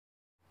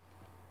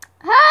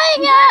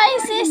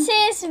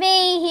it's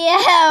me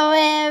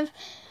here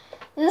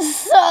with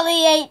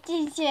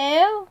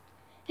Solly82,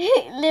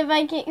 Live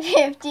by Kick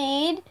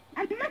 15.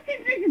 I'm not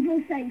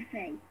invisible,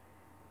 Sophie.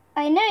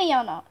 I know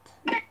you're not.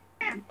 Look,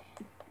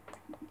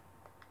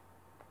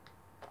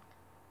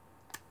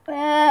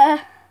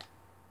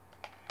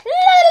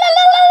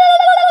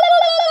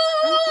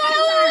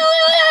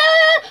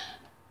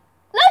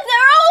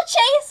 they're all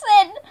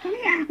chasing!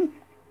 Yeah.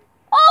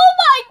 Oh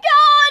my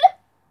god!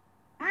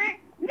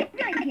 Look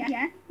behind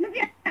you. Look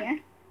behind you.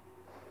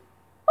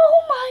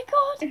 Oh my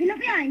god! If you look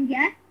behind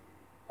you.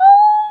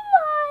 Oh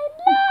my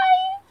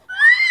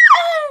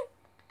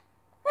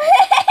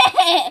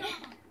life!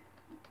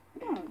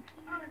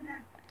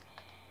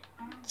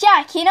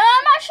 Jack, you know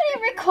I'm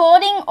actually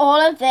recording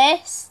all of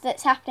this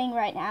that's happening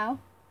right now.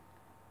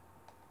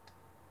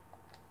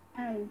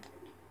 Oh.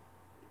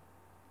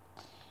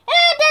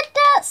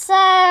 So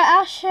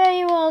I'll show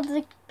you all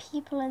the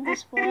people in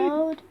this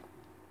world.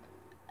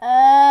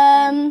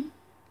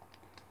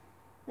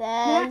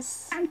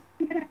 There's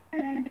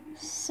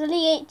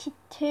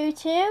Sully82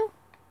 too.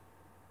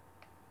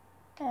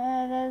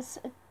 There's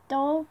a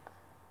dog,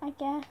 I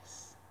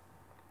guess.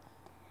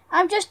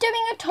 I'm just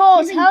doing a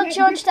tour. Tell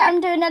George that I'm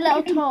doing a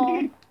little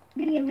tour.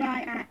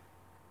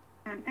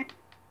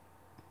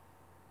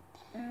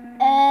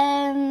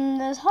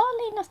 There's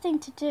hardly nothing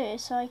to do,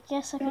 so I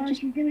guess I can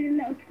just... She's doing a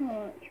little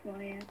torch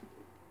for you.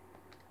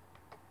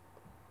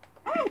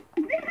 Oh,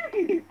 this house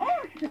is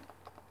awesome.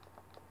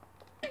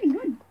 Really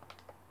good.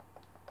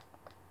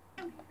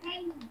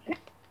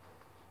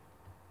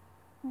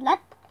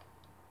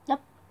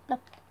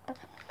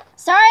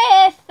 Sorry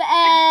if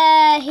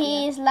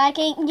he's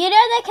lagging. You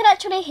know they can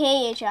actually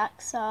hear you,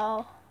 Jack,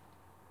 so...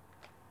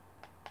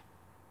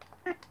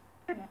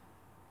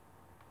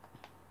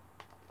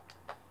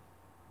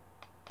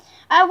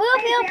 I will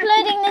be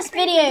uploading this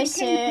video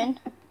soon.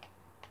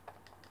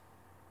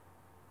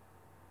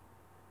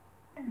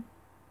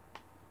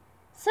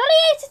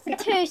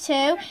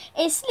 Sully82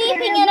 is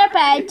sleeping in a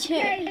bed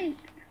too.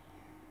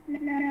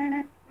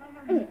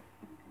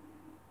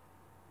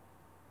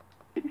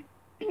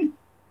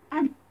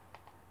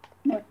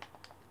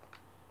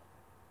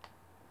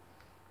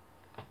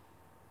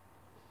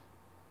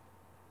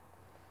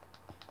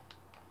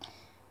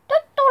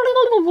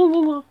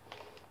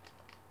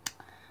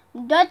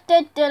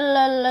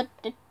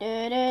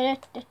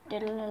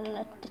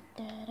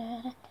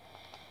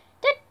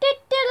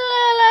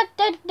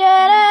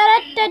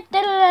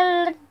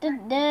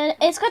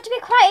 It's got to be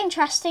quite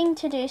interesting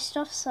to do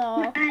stuff, so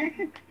I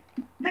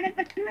want to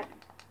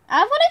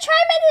try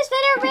and make this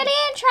video really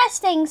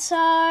interesting, so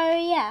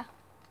yeah.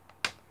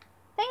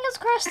 Fingers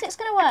crossed it's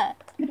gonna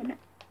work.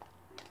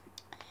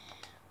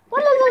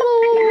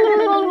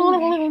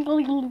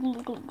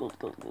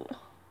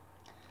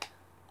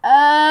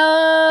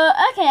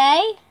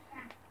 Okay.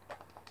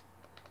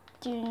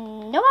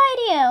 No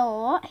idea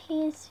what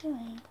he's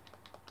doing.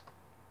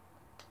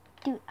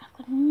 Dude, I've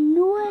got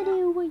no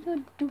idea what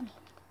you're doing.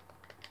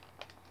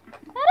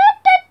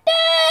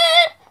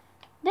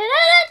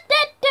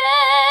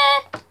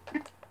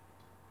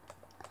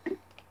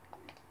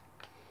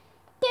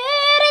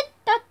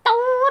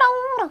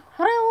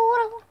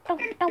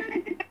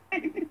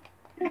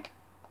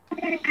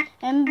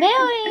 I'm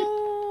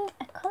building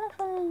a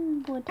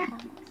colourful wood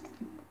house.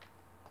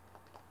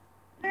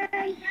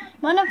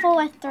 104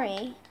 with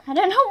 3. I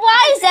don't know why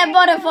I said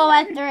 104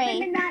 with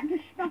 3.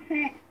 Just stop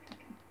it.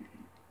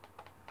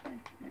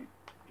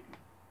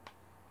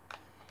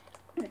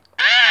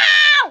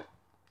 Ow!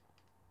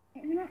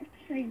 It's not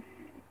safe.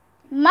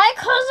 My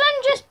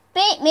cousin just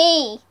bit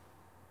me.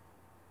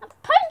 I'll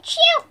punch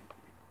you.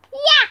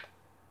 Yeah.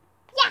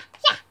 Yeah,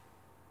 yeah.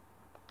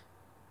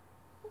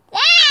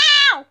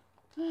 Ow!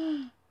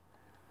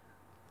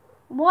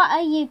 What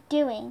are you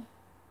doing?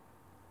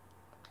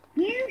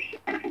 You should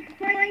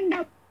find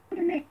out the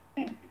minute.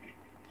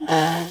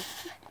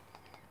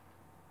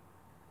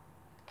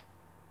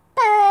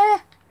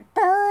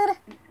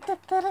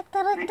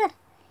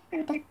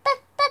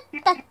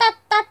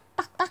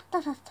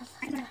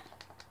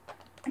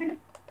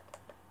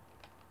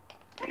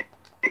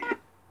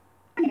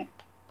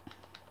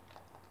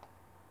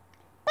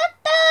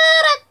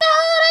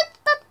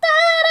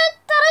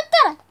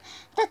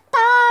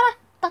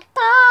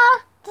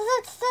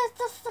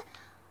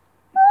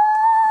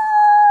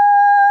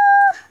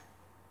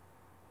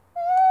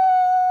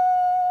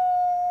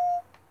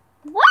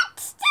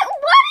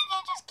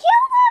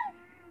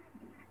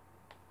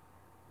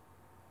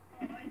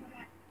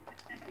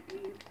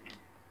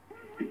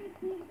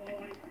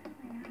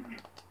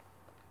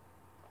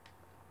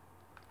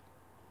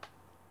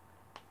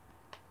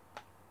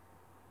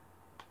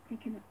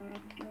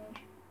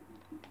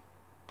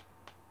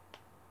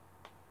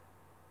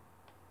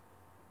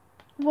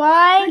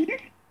 Why?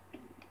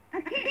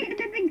 I kicked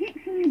the big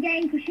kick from the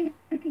game because she was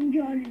kicking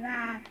George's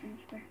ass and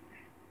stuff.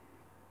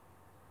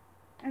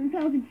 I'm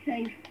talking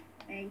safe.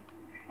 Oi!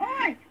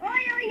 Oi!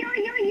 Oi! Oi!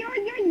 Oi!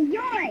 Oi!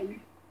 Oi!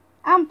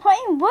 I'm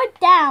putting wood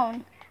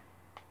down.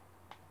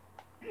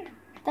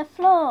 The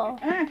floor.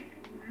 And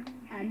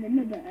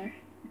another.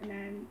 And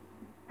then,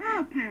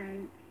 oh,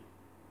 pants.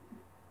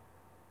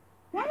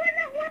 Why would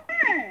that work?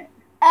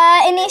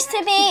 It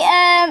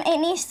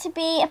needs to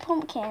be a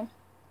pumpkin.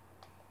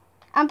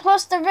 And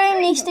plus the room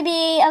needs to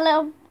be a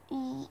little...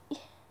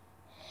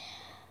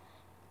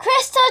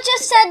 Crystal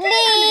just said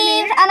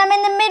leave, and I'm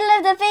in the middle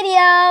of the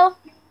video.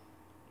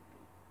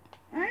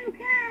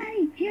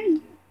 Okay,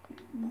 jeez.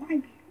 No,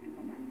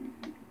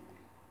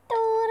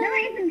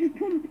 it isn't a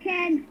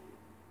pumpkin.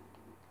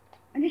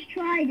 I just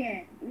tried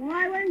it.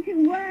 Why won't it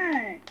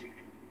work?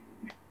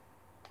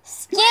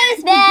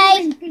 Excuse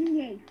me.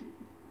 Thingy.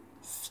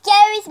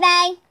 Excuse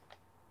me.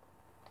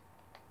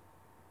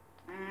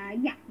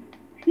 Yeah.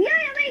 Yeah,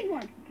 I made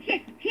one.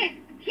 Shift.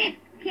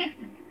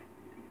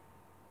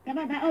 How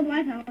about that?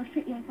 Otherwise, I'll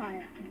set you on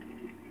fire.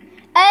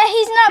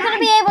 He's not going to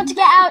be able to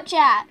get out,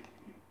 Jack.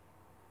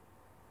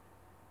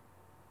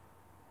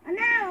 And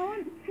now I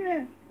want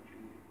to...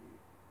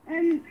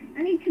 I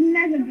need some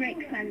nether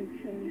brick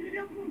fences.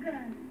 Yeah,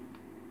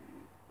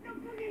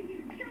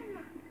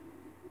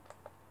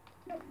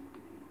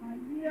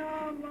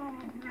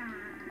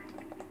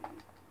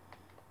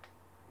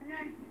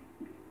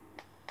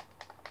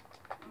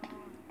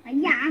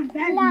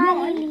 that's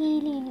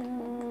one.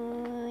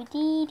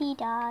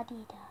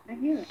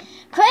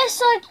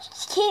 Crystal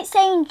keeps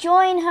saying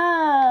join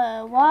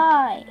her.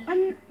 Why?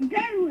 I'm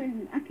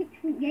doing a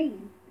kitchen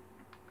game.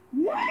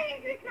 Why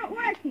is this not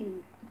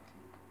working?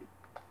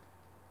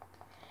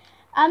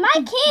 I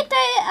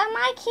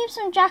might keep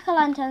some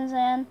jack-o'-lanterns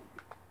in.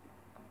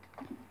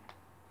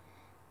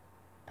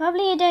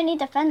 Probably you don't need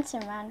the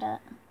fencing around it.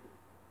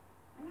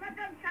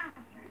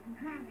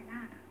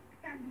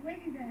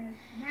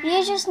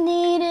 You just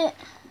need it.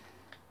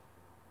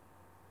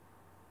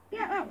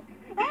 Yeah,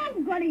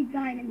 oh God, he's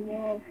dying in the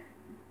wall.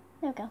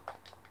 There we go.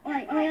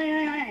 Oi.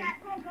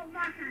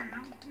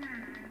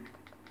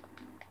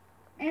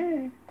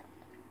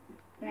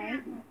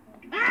 Right.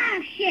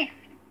 Ah, shift.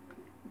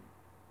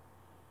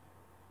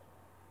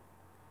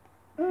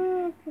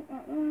 What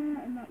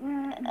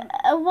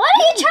are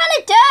you trying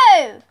to do?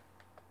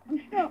 I'm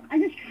stuck. I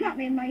just trapped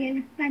me in my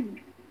own fence.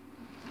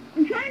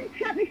 I'm trying to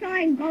trap this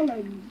iron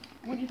golem.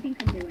 What do you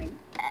think I'm doing?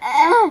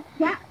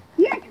 Trap?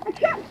 Yes, I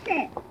trapped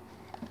it.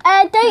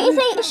 Don't you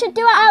think you should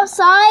do it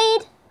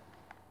outside?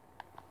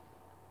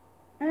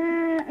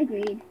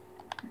 Agreed.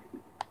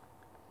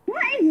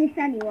 What is this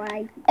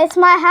anyway? It's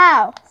my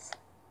house.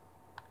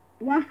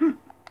 Wow.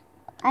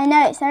 I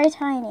know, it's very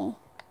tiny,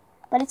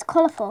 but it's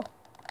colourful.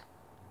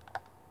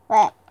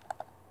 Wait.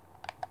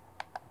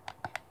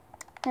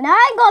 And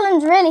iron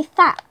golem's really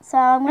fat, so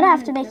I'm going to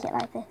have to make it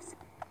like this.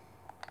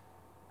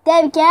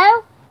 There we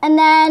go. And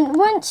then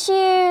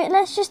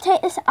let's just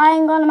take this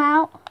iron golem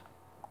out.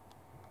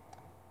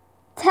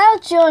 Tell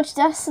George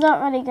that's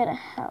not really going to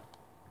help.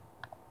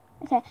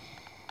 Okay.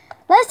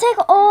 Let's take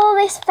all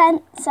this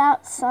fence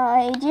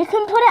outside. You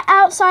can put it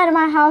outside of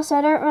my house,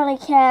 I don't really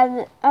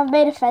care. I've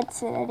made a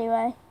fence in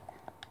anyway.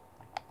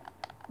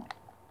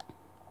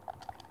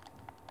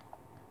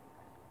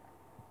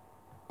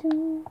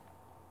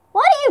 What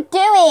are you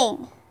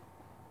doing?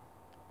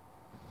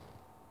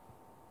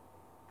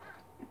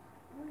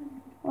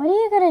 What are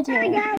you going to do?